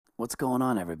What's going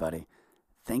on, everybody?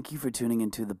 Thank you for tuning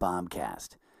into the Bombcast.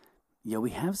 We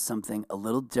have something a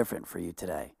little different for you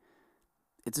today.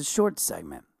 It's a short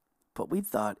segment, but we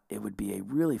thought it would be a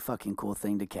really fucking cool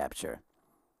thing to capture.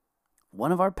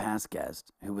 One of our past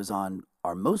guests, who was on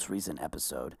our most recent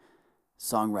episode,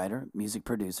 songwriter, music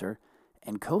producer,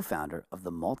 and co-founder of the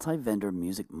multi-vendor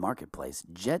music marketplace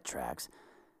Jet Tracks,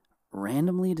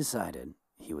 randomly decided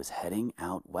he was heading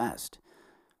out west.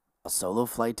 A solo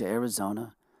flight to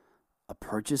Arizona, a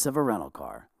purchase of a rental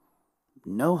car,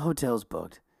 no hotels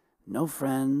booked, no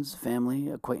friends, family,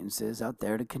 acquaintances out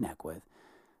there to connect with,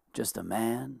 just a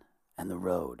man and the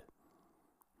road.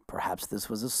 Perhaps this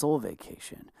was a soul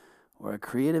vacation, or a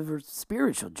creative or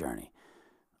spiritual journey,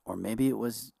 or maybe it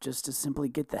was just to simply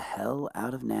get the hell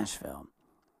out of Nashville.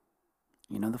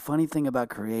 The funny thing about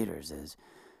creators is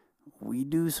we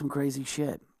do some crazy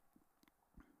shit.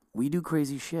 We do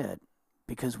crazy shit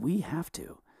because we have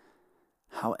to.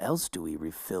 How else do we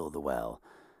refill the well,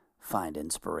 find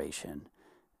inspiration,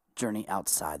 journey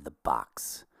outside the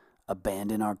box,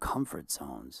 abandon our comfort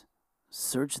zones,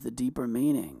 search the deeper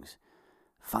meanings,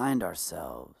 find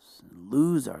ourselves,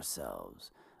 lose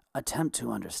ourselves, attempt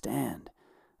to understand,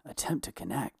 attempt to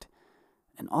connect,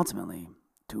 and ultimately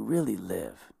to really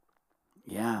live?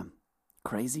 Yeah,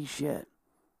 crazy shit.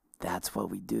 That's what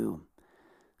we do.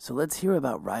 So let's hear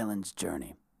about Ryland's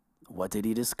journey. What did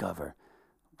he discover?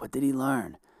 What did he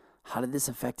learn? How did this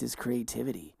affect his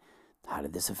creativity? How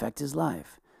did this affect his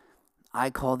life? I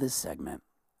call this segment,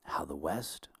 How the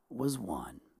West Was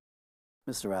Won.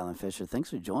 Mr. Ryland Fisher,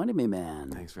 thanks for joining me, man.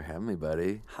 Thanks for having me,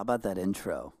 buddy. How about that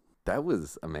intro? That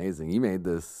was amazing. You made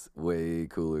this way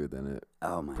cooler than it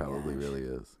probably gosh. really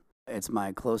is. It's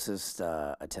my closest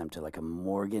attempt to like a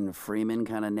Morgan Freeman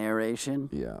kind of narration.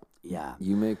 Yeah.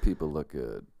 You make people look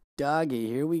good. Doggy,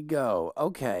 here we go.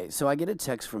 Okay, so I get a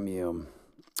text from you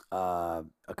a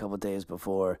couple days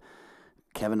before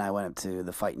Kevin and I went up to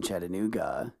the fight in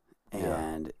Chattanooga,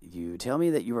 and you tell me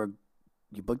that you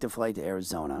booked a flight to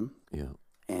Arizona. Yeah.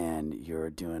 And you're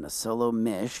doing a solo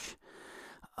mish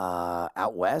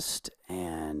out west,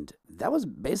 and that was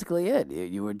basically it.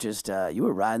 You were just you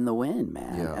were riding the wind,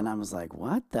 man. Yeah. And I was like,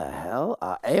 what the hell?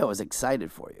 I was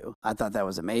excited for you. I thought that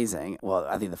was amazing. Well,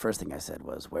 I think the first thing I said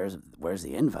was, where's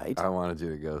the invite? I wanted you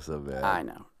to go so bad. I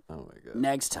know. Oh my God.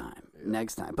 Next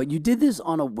time. But you did this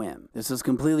on a whim. This was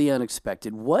completely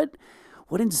unexpected. What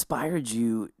inspired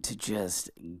you to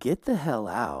just get the hell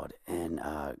out and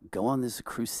go on this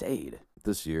crusade?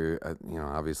 This year,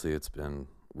 obviously it's been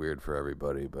weird for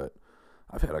everybody, but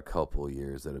I've had a couple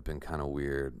years that have been kind of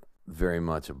weird. Very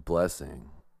much a blessing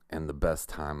and the best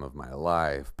time of my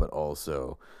life, but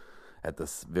also at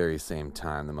the very same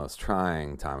time, the most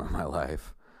trying time of my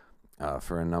life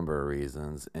for a number of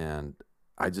reasons. And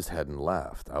I just hadn't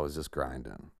left. I was just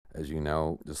grinding. As you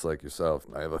know, just like yourself,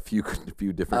 I have a few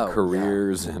different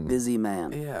careers. Yeah. And busy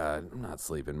man. Yeah, I'm not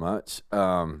sleeping much.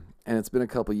 And it's been a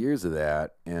couple years of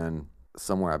that, and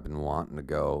somewhere I've been wanting to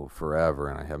go forever,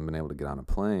 and I haven't been able to get on a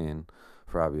plane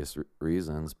for obvious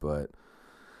reasons. But,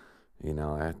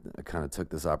 I kind of took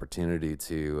this opportunity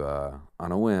to,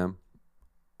 on a whim,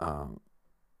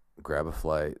 grab a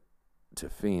flight to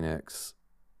Phoenix,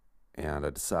 and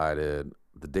I decided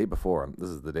the day before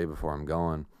I'm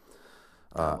going,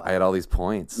 I had all these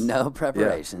points. No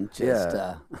preparation.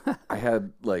 I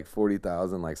had like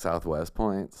 40,000 like Southwest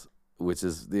points, which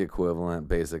is the equivalent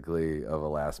basically of a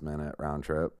last minute round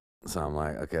trip. So I'm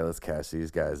like, okay, let's cash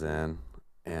these guys in,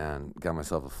 and got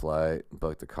myself a flight,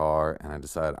 booked a car, and I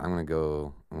decided I'm going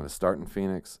to start in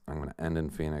Phoenix. I'm going to end in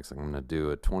Phoenix. I'm going to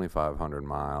do a 2,500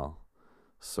 mile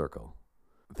circle.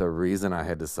 The reason I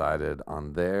had decided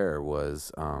on there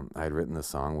was I had written this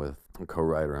song with a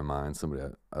co-writer of mine, somebody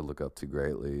I look up to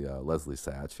greatly, Leslie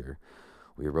Satcher.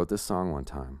 We wrote this song one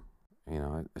time.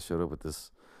 I showed up with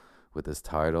this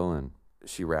title, and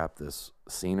she wrapped this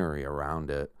scenery around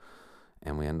it,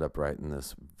 and we ended up writing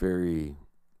this very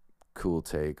cool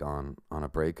take on a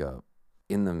breakup.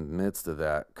 In the midst of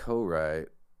that co-write,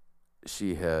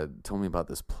 she had told me about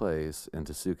this place in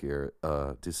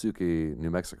Tusuki, New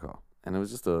Mexico. And it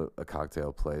was just a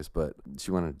cocktail place, but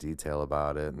she went into detail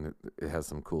about it, and it has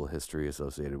some cool history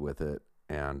associated with it.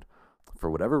 And for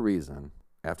whatever reason,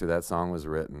 after that song was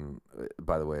written,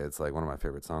 by the way, it's like one of my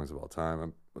favorite songs of all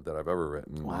time that I've ever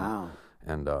written. Wow.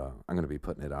 And I'm going to be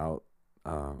putting it out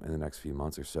in the next few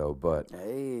months or so. But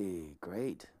hey,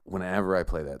 great. Whenever I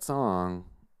play that song,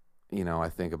 I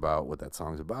think about what that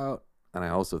song's about, and I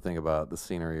also think about the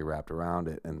scenery wrapped around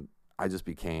it. And I just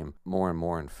became more and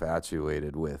more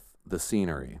infatuated with the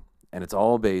scenery, and it's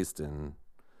all based in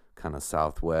kind of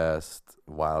Southwest,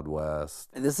 Wild West.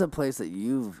 And this is a place that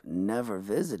you've never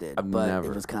visited, but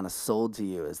never. It was kind of sold to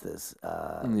you as this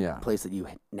place that you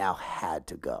now had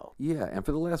to go. Yeah, and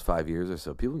for the last 5 years or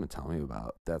so, people have been telling me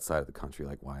about that side of the country,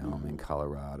 like Wyoming,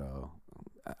 Colorado.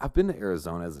 I've been to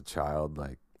Arizona as a child.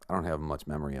 Like, I don't have much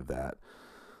memory of that,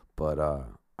 but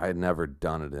I had never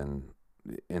done it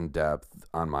in depth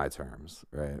on my terms,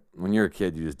 right? When you're a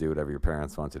kid, you just do whatever your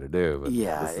parents want you to do. But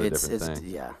Yeah, this is a different thing.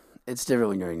 yeah. It's different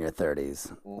when you're in your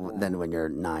 30s than when you're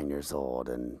 9 years old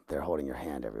and they're holding your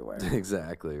hand everywhere.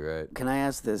 Exactly, right. Can I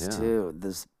ask this too?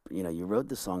 This, you wrote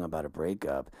the song about a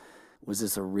breakup. Was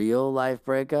this a real life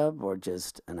breakup or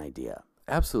just an idea?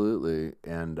 Absolutely.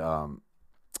 And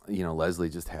Leslie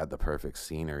just had the perfect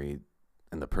scenery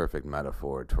and the perfect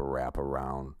metaphor to wrap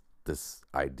around this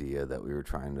idea that we were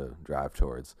trying to drive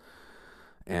towards.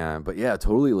 But yeah,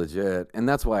 totally legit. And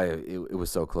that's why it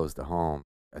was so close to home.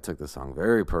 I took the song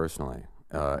very personally,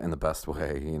 in the best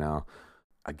way,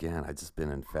 Again, I just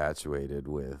been infatuated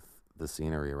with the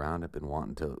scenery around it, been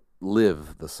wanting to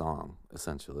live the song,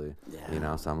 essentially.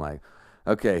 Yeah. So I'm like,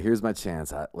 okay, here's my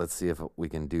chance. Let's see if we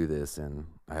can do this. And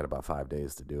I had about 5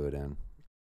 days to do it in.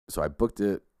 So I booked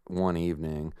it one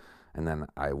evening, and then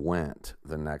I went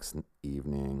the next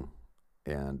evening,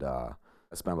 and I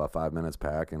spent about 5 minutes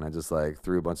packing. I just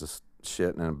threw a bunch of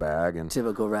shit in a bag, and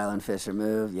Typical Ryland Fisher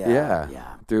move.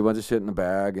 Yeah. threw a bunch of shit in a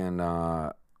bag, and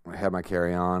I had my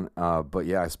carry-on. But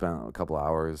yeah, I spent a couple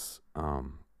hours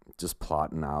just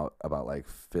plotting out about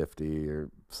 50 or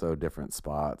so different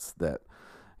spots that,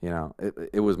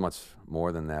 it was much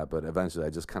more than that. But eventually I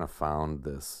just kind of found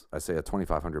this, I say a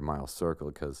 2,500 mile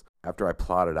circle, because after I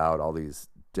plotted out all these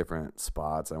different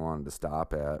spots I wanted to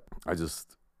stop at, I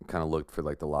just kind of looked for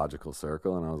the logical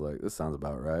circle, and I was like, this sounds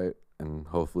about right, and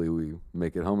hopefully we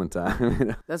make it home in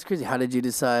time. That's crazy. How did you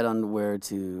decide on where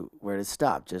to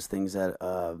stop? Just things that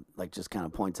just kind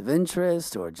of points of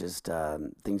interest, or just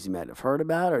things you might have heard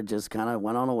about, or just kind of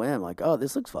went on a whim, oh,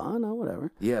 this looks fun, or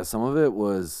whatever? Yeah, some of it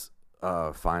was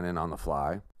finding on the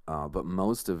fly, but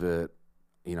most of it,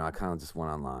 I kind of just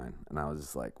went online, and I was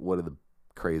just like, what are the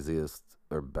craziest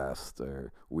or best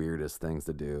or weirdest things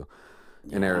to do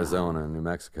in Arizona and New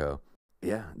Mexico?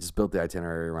 Yeah, just built the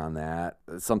itinerary around that.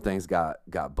 Some things got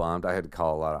bumped. I had to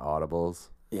call a lot of audibles,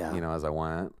 as I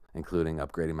went, including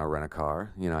upgrading my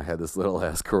rent-a-car. I had this little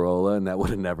ass Corolla, and that would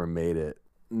have never made it.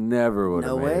 Never would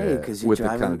have made it. Because with the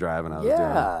kind of driving I was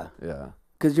doing. Yeah.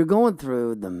 Because you're going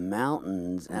through the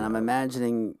mountains, and I'm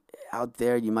imagining out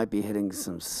there you might be hitting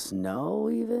some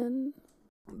snow even.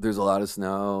 There's a lot of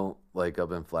snow,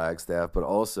 up in Flagstaff, but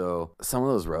also some of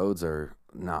those roads are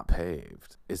not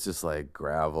paved. It's just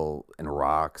gravel and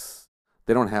rocks.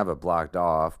 They don't have it blocked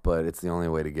off, but it's the only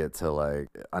way to get to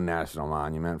a national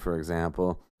monument, for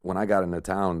example. When I got into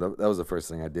town, that was the first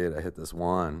thing I did. I hit this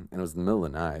one, and it was in the middle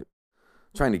of the night,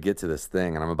 trying to get to this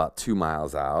thing, and I'm about 2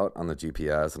 miles out on the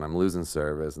GPS, and I'm losing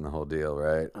service and the whole deal,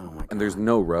 right? Oh my God. And there's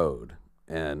no road,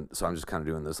 and so I'm just kind of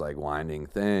doing this winding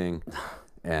thing.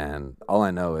 And all I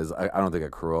know is I don't think a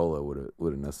Corolla would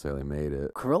have necessarily made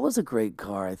it. Corolla's a great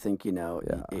car. I think,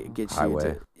 it gets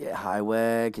highway. you to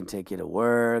highway, can take you to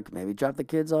work, maybe drop the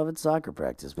kids off at soccer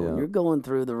practice. But when you're going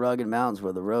through the rugged mountains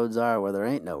where the roads are, where there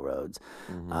ain't no roads,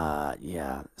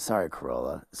 sorry,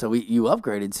 Corolla. So you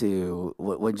upgraded to,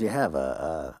 what'd you have,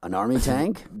 an Army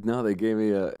tank? No, they gave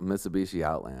me a Mitsubishi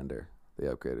Outlander. They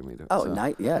upgraded me to. Oh,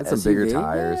 nice. Yeah, had some bigger SUV?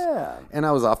 tires. Yeah. And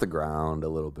I was off the ground a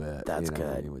little bit. That's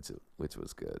good. Which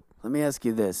was good. Let me ask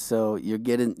you this. So you're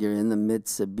in the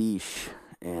Mitsubishi,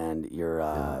 and you're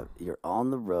on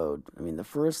the road. I mean, the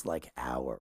first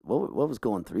hour, what was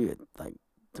going through you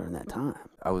during that time?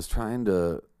 I was trying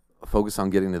to focus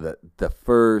on getting to the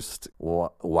first.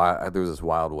 There was this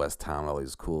Wild West town, all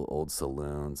these cool old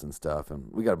saloons and stuff,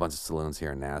 and we got a bunch of saloons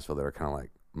here in Nashville that are kind of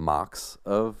mocks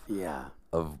of.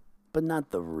 But not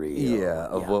the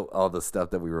real. What, all the stuff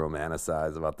that we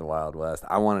romanticize about the Wild West.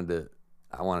 I wanted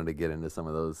to get into some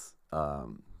of those,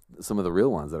 some of the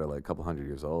real ones that are a couple hundred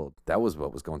years old. That was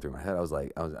what was going through my head. I was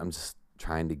I'm just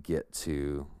trying to get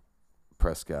to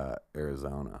Prescott,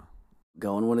 Arizona.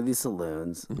 Go in one of these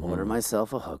saloons, order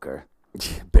myself a hooker.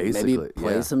 Basically, maybe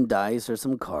play some dice or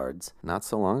some cards. Not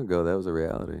so long ago, that was a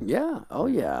reality. Yeah. Oh,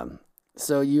 yeah.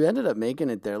 So you ended up making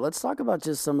it there. Let's talk about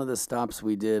just some of the stops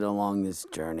we did along this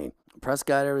journey.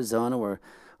 Prescott, Arizona, we're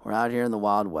out here in the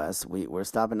Wild West. We're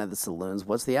stopping at the saloons.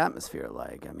 What's the atmosphere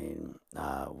like? I mean,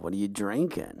 what are you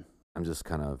drinking? I'm just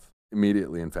kind of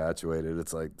immediately infatuated.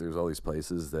 It's there's all these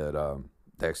places that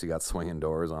they actually got swinging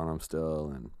doors on them still.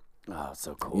 And oh,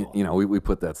 so cool. We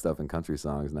put that stuff in country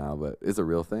songs now, but it's a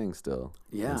real thing still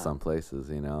in some places,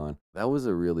 And that was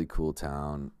a really cool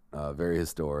town. very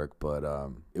historic, but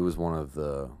it was one of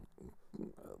the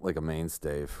like a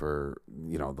mainstay for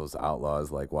those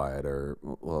outlaws like Wyatt, or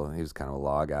well, he was kind of a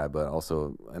law guy, but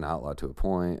also an outlaw to a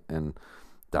point, and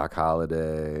Doc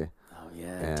Holliday. Oh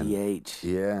yeah, and, DH.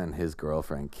 Yeah, and his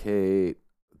girlfriend Kate.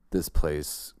 This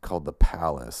place called the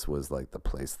Palace was like the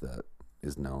place that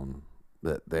is known.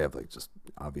 That they have like just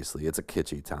obviously it's a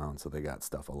kitschy town, so they got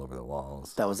stuff all over the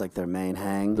walls. That was like their main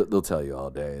hang. They'll tell you all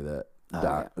day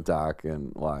that Doc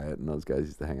and Wyatt and those guys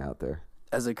used to hang out there.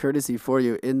 As a courtesy for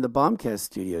you, in the Bombcast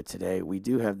studio today, we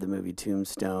do have the movie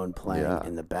Tombstone playing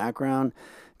in the background,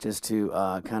 just to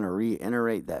kind of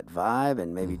reiterate that vibe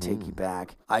and maybe take you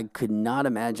back. I could not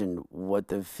imagine what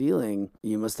the feeling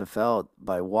you must have felt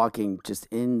by walking just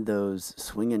in those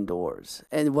swinging doors.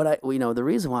 And the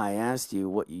reason why I asked you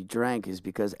what you drank is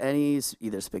because any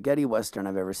either spaghetti western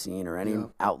I've ever seen or any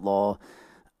outlaw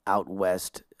out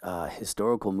west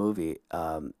historical movie,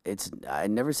 I've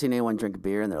never seen anyone drink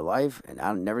beer in their life, and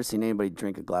I've never seen anybody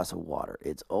drink a glass of water.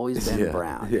 It's always been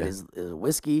brown. It is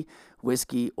whiskey,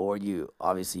 or you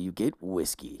get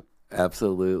whiskey.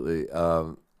 Absolutely.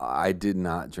 I did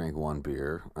not drink one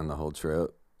beer on the whole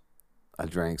trip. I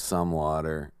drank some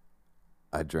water.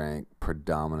 I drank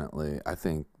predominantly, I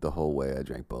think the whole way I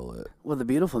drank Bullet. Well, the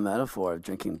beautiful metaphor of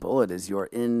drinking Bullet is you're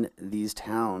in these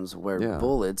towns where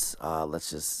bullets, let's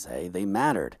just say, they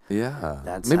mattered. Yeah.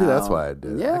 That's why I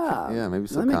did it. Yeah. Maybe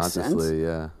subconsciously,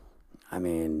 yeah. I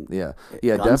mean,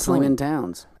 definitely in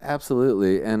towns.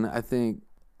 Absolutely. And I think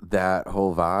that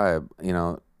whole vibe,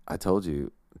 I told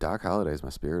you, Doc Holliday's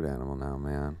my spirit animal now,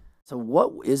 man. So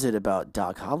what is it about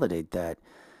Doc Holliday that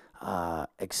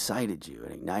excited you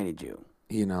and ignited you?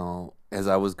 As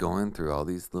I was going through all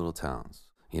these little towns,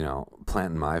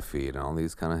 planting my feet on all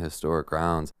these kind of historic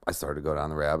grounds, I started to go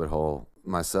down the rabbit hole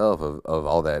myself of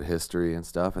all that history and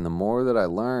stuff. And the more that I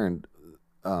learned,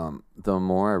 the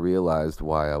more I realized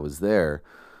why I was there.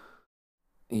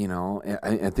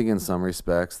 I think in some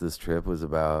respects, this trip was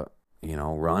about,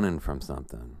 running from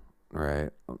something, right?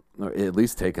 Or at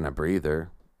least taking a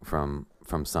breather from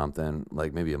something,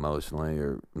 like maybe emotionally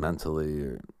or mentally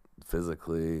or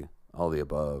physically, all the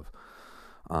above.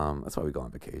 That's why we go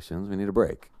on vacations. We need a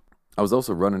break. I was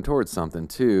also running towards something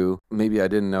too. Maybe I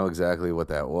didn't know exactly what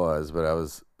that was, but I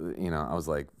was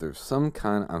like,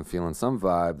 I'm feeling some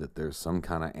vibe that there's some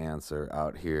kind of answer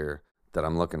out here that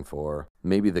I'm looking for.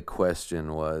 Maybe the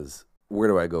question was, where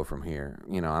do I go from here?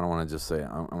 I don't want to just say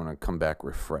I'm going to come back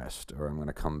refreshed, or I'm going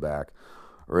to come back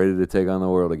ready to take on the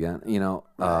world again,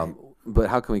 Right. But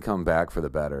how can we come back for the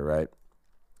better, right?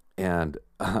 And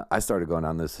I started going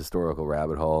down this historical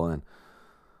rabbit hole, and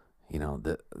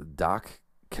the Doc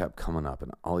kept coming up in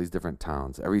all these different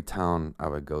towns. Every town I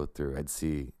would go through, I'd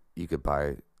see you could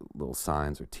buy little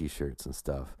signs or T-shirts and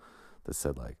stuff that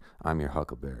said like, "I'm your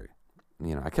Huckleberry."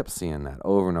 I kept seeing that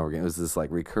over and over again. It was this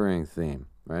like recurring theme,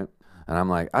 right? And I'm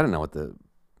like, I didn't know what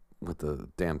the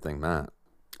damn thing meant.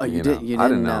 Oh, you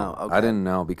didn't know. Okay. I didn't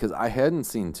know because I hadn't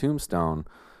seen Tombstone.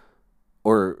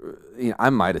 Or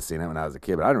I might have seen it when I was a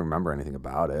kid, but I don't remember anything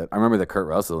about it. I remember that Kurt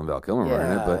Russell and Val Kilmer were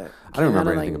in it, but I don't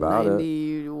remember anything about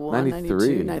 91, it.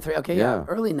 93. 93. Okay, yeah.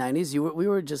 Early 90s. We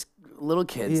were just little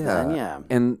kids then, yeah.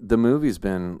 And the movie's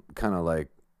been kind of like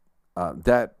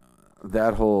that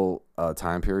whole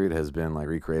time period has been like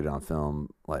recreated on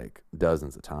film like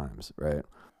dozens of times, right?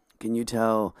 Can you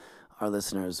tell our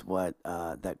listeners what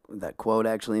that quote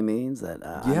actually means? That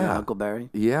I'm your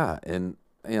Huckleberry? Yeah, and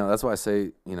that's why I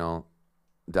say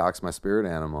Doc's my spirit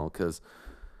animal, because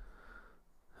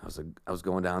I was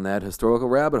going down that historical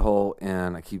rabbit hole,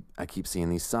 and I keep seeing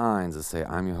these signs that say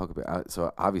I'm your Huckleberry.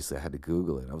 So obviously I had to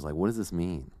Google it. I was like, what does this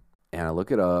mean? And I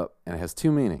look it up, and it has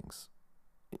two meanings.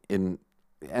 And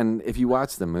if you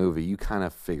watch the movie, you kind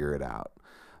of figure it out.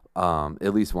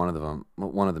 At least one of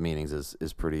the meanings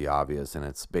is pretty obvious, and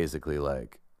it's basically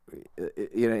like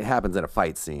it happens in a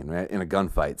fight scene, right? In a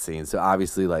gunfight scene. So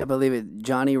obviously, like, I believe it.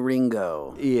 Johnny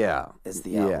Ringo. Yeah, is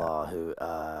the outlaw who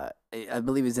I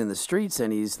believe he's in the streets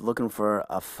and he's looking for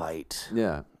a fight.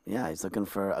 Yeah, he's looking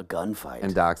for a gunfight.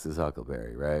 And Doc's his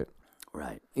Huckleberry, right?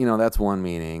 Right. That's one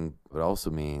meaning, but it also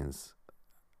means,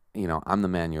 I'm the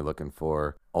man you're looking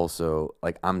for. Also,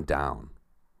 like, I'm down.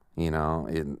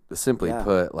 Simply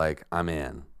put, like, I'm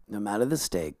in. No matter the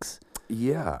stakes.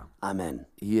 Yeah. I'm in.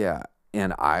 Yeah.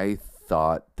 And I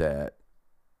thought that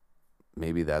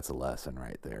maybe that's a lesson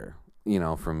right there,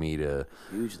 for me to...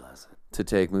 Huge lesson. To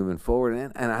take moving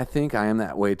forward. And I think I am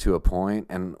that way to a point.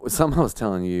 And someone was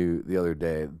telling you the other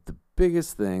day, the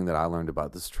biggest thing that I learned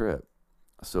about this trip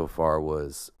so far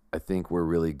was I think we're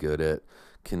really good at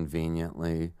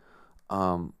conveniently,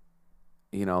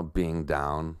 being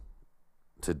down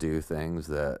to do things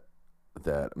that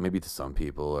that maybe to some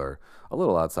people are a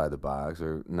little outside the box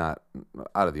or not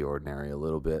out of the ordinary a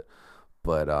little bit,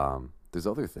 but there's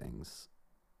other things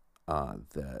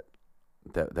that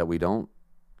we don't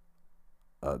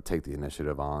take the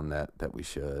initiative on that we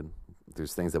should.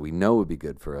 There's things that we know would be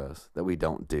good for us that we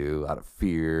don't do out of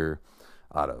fear,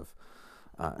 out of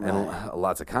and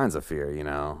lots of kinds of fear,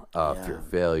 fear of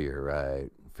failure, right?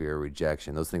 Fear of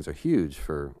rejection. Those things are huge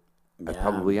for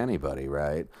probably anybody,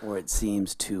 right? Or it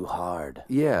seems too hard.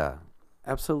 Yeah,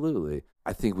 absolutely.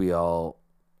 I think we all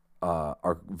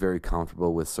are very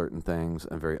comfortable with certain things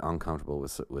and very uncomfortable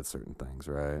with certain things,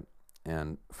 right?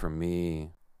 And for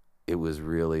me, it was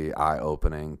really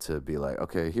eye-opening to be like,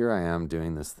 okay, here I am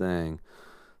doing this thing,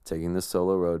 taking this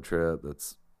solo road trip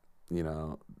that's,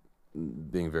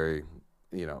 being very,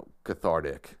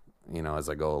 cathartic, as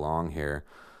I go along here.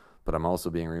 But I'm also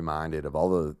being reminded of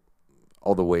all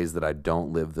the ways that I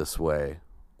don't live this way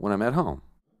when I'm at home,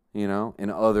 in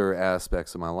other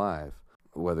aspects of my life,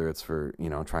 whether it's for,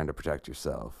 trying to protect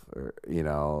yourself or,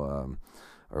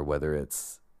 or whether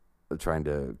it's trying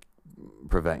to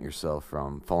prevent yourself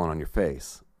from falling on your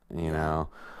face,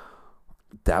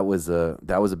 that was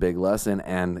a big lesson.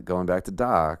 And going back to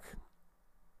Doc,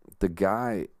 the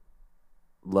guy,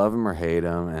 love him or hate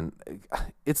him, and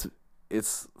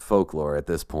it's folklore at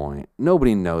this point.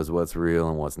 Nobody knows what's real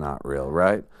and what's not real,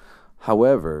 right?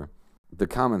 However, the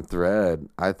common thread,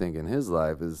 I think, in his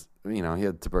life is, he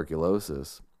had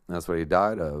tuberculosis. That's what he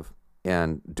died of.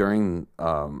 And during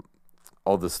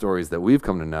all the stories that we've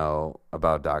come to know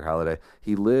about Doc Holliday,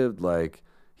 he lived like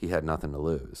he had nothing to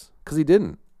lose. Because he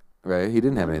didn't, right? He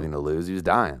didn't have anything to lose. He was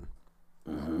dying.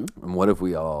 Mm-hmm. And what if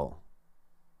we all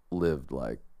lived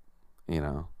like,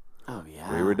 oh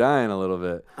yeah, we were dying a little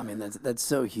bit. I mean, that's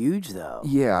so huge, though.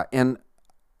 Yeah, and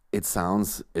it's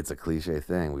a cliche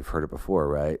thing. We've heard it before,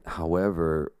 right?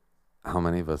 However, how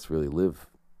many of us really live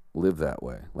that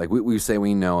way? Like we say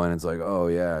we know, and it's like, oh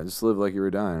yeah, just live like you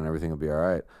were dying and everything will be all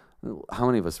right. How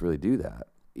many of us really do that?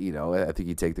 I think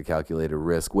you take the calculated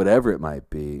risk, whatever it might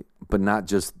be, but not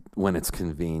just when it's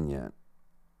convenient.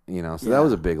 So that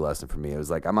was a big lesson for me. It was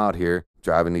like, I'm out here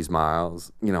driving these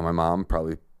miles. My mom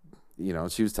probably,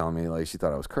 she was telling me like she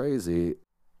thought I was crazy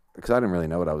because I didn't really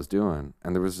know what I was doing.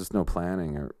 And there was just no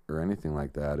planning or anything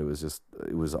like that.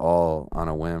 It was all on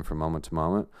a whim from moment to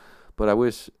moment. But I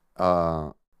wish,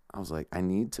 I was like, I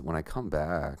need to, when I come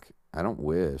back, I don't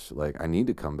wish, like I need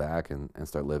to come back and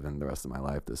start living the rest of my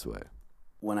life this way.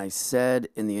 When I said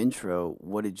in the intro,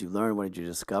 what did you learn? What did you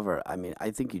discover? I mean,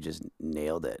 I think you just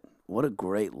nailed it. What a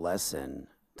great lesson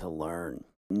to learn.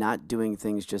 Not doing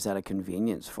things just out of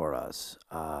convenience for us,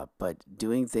 but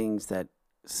doing things that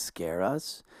scare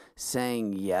us,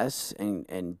 saying yes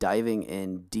and diving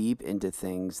in deep into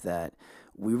things that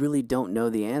we really don't know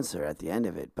the answer at the end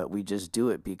of it, but we just do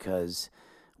it because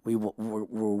we're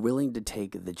willing to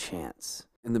take the chance.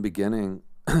 In the beginning,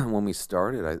 when we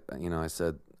started, I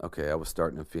said, okay, I was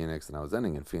starting in Phoenix and I was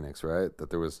ending in Phoenix, right?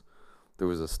 That there was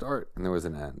a start and there was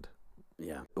an end.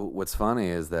 Yeah. What's funny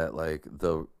is that like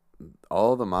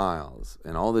all the miles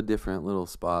and all the different little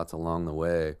spots along the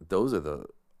way, those are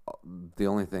the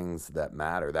only things that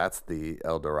matter. That's the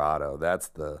El Dorado. That's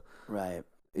the right.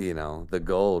 The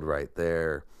gold right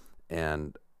there,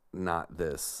 and not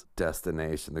this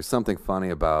destination. There's something funny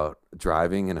about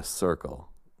driving in a circle.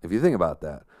 If you think about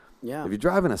that. Yeah. If you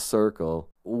drive in a circle,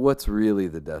 what's really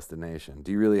the destination?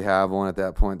 Do you really have one at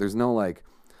that point? There's no like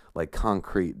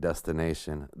concrete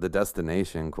destination. The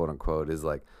destination, quote unquote, is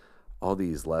like all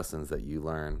these lessons that you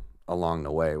learn along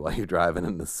the way while you're driving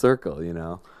in the circle,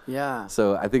 Yeah.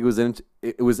 So I think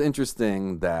it was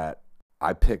interesting that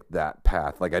I picked that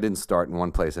path. Like I didn't start in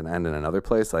one place and end in another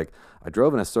place. Like I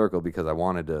drove in a circle because I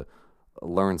wanted to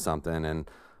learn something, and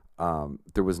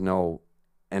there was no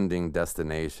ending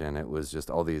destination. It was just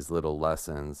all these little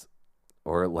lessons,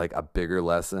 or like a bigger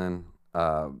lesson.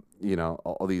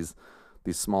 All these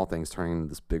small things turning into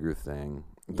this bigger thing.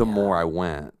 The more I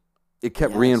went, it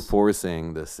kept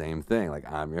reinforcing the same thing. Like,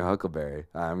 I'm your Huckleberry.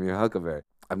 I'm your Huckleberry.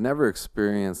 I've never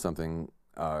experienced something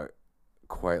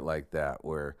quite like that,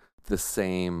 where the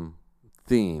same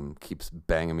theme keeps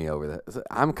banging me over the.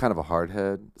 I'm kind of a hard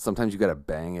head. Sometimes you got to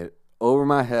bang it over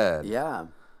my head. Yeah.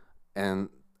 And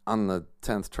on the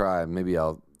 10th try, maybe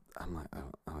I'm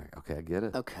like, okay, I get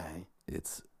it. Okay.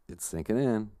 It's sinking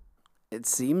in. It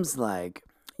seems like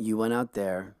you went out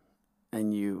there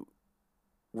and you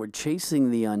were chasing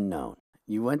the unknown.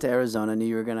 You went to Arizona, knew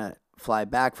you were going to fly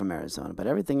back from Arizona, but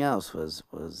everything else was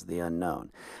the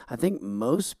unknown. I think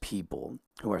most people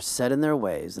who are set in their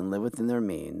ways and live within their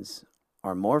means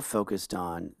are more focused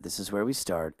on, this is where we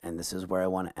start and this is where I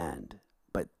want to end.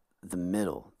 But the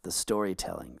middle, the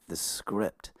storytelling, the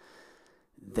script.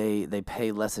 They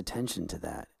pay less attention to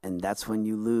that, and that's when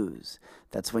you lose.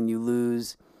 That's when you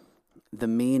lose the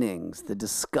meanings, the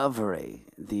discovery,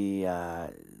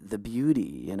 the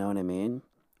beauty. You know what I mean?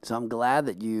 So I'm glad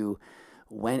that you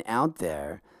went out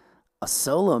there, a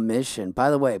solo mission.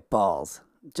 By the way, balls,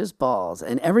 just balls,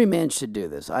 and every man should do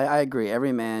this. I agree.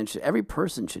 Every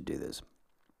person should do this.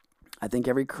 I think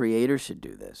every creator should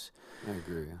do this. I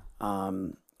agree.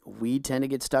 We tend to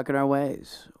get stuck in our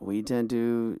ways. We tend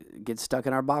to get stuck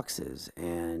in our boxes.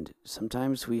 And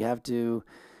sometimes we have to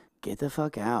get the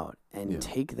fuck out and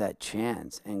take that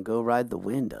chance and go ride the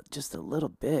wind just a little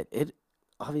bit. It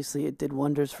did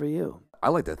wonders for you. I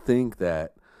like to think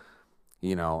that,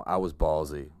 I was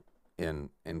ballsy in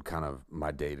kind of my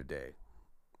day-to-day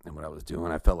and what I was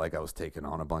doing. I felt like I was taking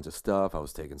on a bunch of stuff. I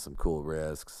was taking some cool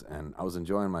risks, and I was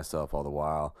enjoying myself all the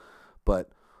while. But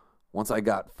once I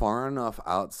got far enough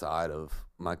outside of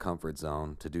my comfort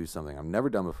zone to do something I've never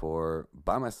done before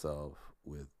by myself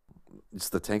with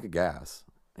just a tank of gas,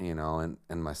 and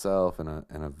myself and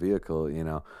a vehicle,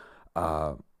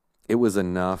 it was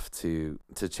enough to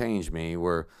change me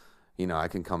where, I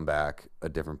can come back a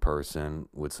different person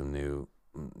with some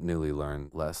newly learned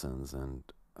lessons, and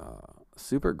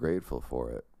super grateful for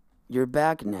it. You're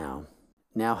back now.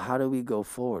 Now, how do we go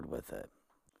forward with it?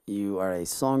 You are a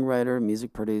songwriter,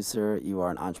 music producer. You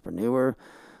are an entrepreneur,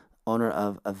 owner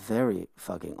of a very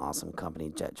fucking awesome company,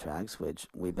 Jet Tracks, which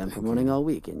we've been promoting all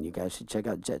week, and you guys should check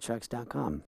out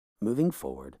jettracks.com. Moving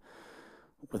forward,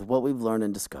 with what we've learned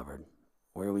and discovered,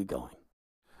 where are we going?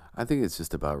 I think it's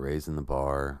just about raising the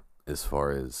bar as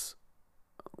far as,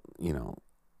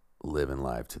 living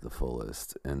life to the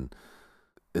fullest. And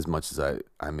as much as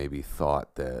I maybe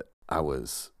thought that I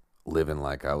was living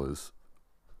like I was,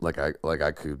 like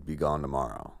I could be gone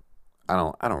tomorrow, I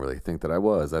don't really think that I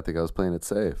was. I think I was playing it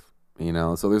safe,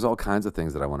 So there's all kinds of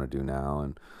things that I want to do now,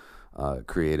 and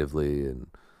creatively and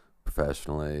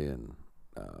professionally, and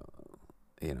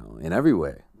in every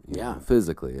way.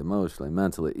 Physically, emotionally,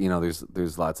 mentally.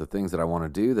 There's lots of things that I want to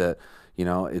do that,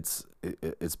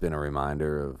 it's been a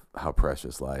reminder of how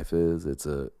precious life is. It's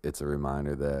a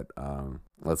reminder that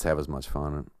let's have as much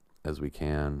fun as we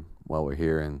can while we're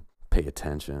here, and pay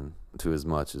attention to as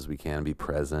much as we can, be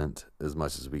present as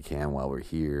much as we can while we're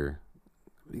here,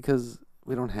 because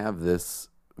we don't have this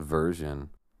version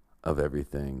of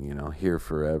everything, here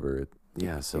forever.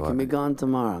 So it can be gone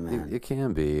tomorrow, man. It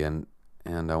can be, and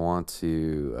I want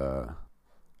to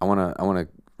I want to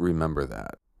remember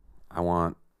that. I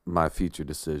want my future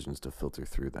decisions to filter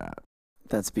through that.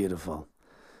 That's beautiful.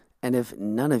 And if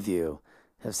none of you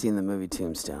have seen the movie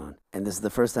Tombstone, and this is the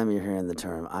first time you're hearing the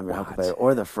term I'm Your Huckleberry,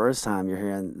 or the first time you're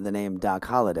hearing the name Doc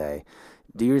Holliday,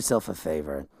 do yourself a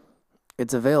favor.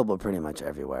 It's available pretty much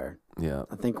everywhere. Yeah.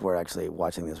 I think we're actually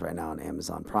watching this right now on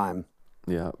Amazon Prime.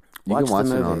 Yeah. You can watch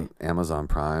it on Amazon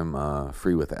Prime,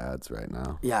 free with ads right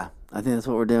now. Yeah, I think that's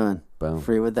what we're doing. Boom.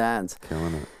 Free with ads.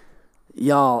 Killing it.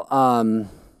 Y'all,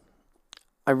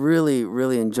 I really,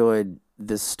 really enjoyed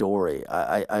this story.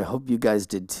 I hope you guys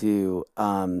did too.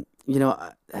 I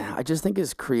just think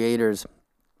as creators,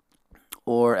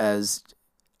 or as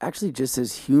actually just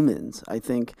as humans, I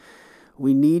think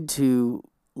we need to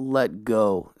let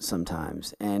go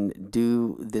sometimes and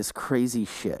do this crazy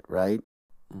shit, right?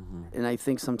 Mm-hmm. And I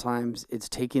think sometimes it's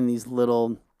taking these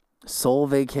little soul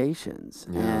vacations.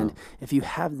 Yeah. And if you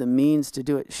have the means to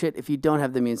do it, shit, if you don't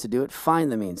have the means to do it,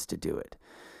 find the means to do it.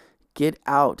 Get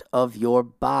out of your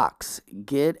box.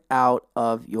 Get out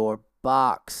of your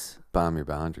box. Bomb your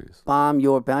boundaries. Bomb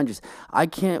your boundaries.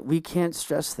 We can't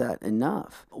stress that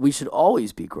enough. We should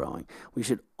always be growing. We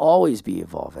should always be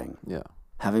evolving. Yeah.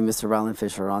 Having Mr. Ryland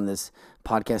Fisher on this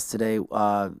podcast today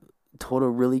told a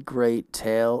really great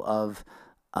tale of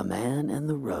a man and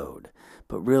the road.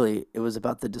 But really, it was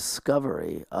about the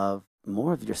discovery of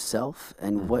more of yourself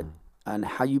and and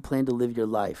how you plan to live your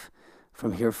life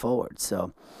from here forward.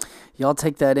 So y'all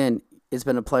take that in. It's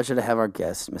been a pleasure to have our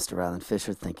guest, Mr. Ryland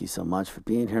Fisher. Thank you so much for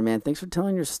being here, man. Thanks for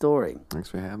telling your story. Thanks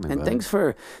for having me, and buddy. thanks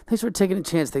for taking a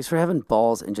chance. Thanks for having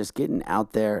balls and just getting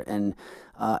out there and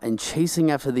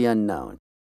chasing after the unknown.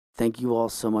 Thank you all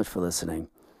so much for listening.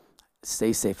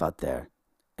 Stay safe out there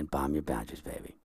and bomb your boundaries, baby.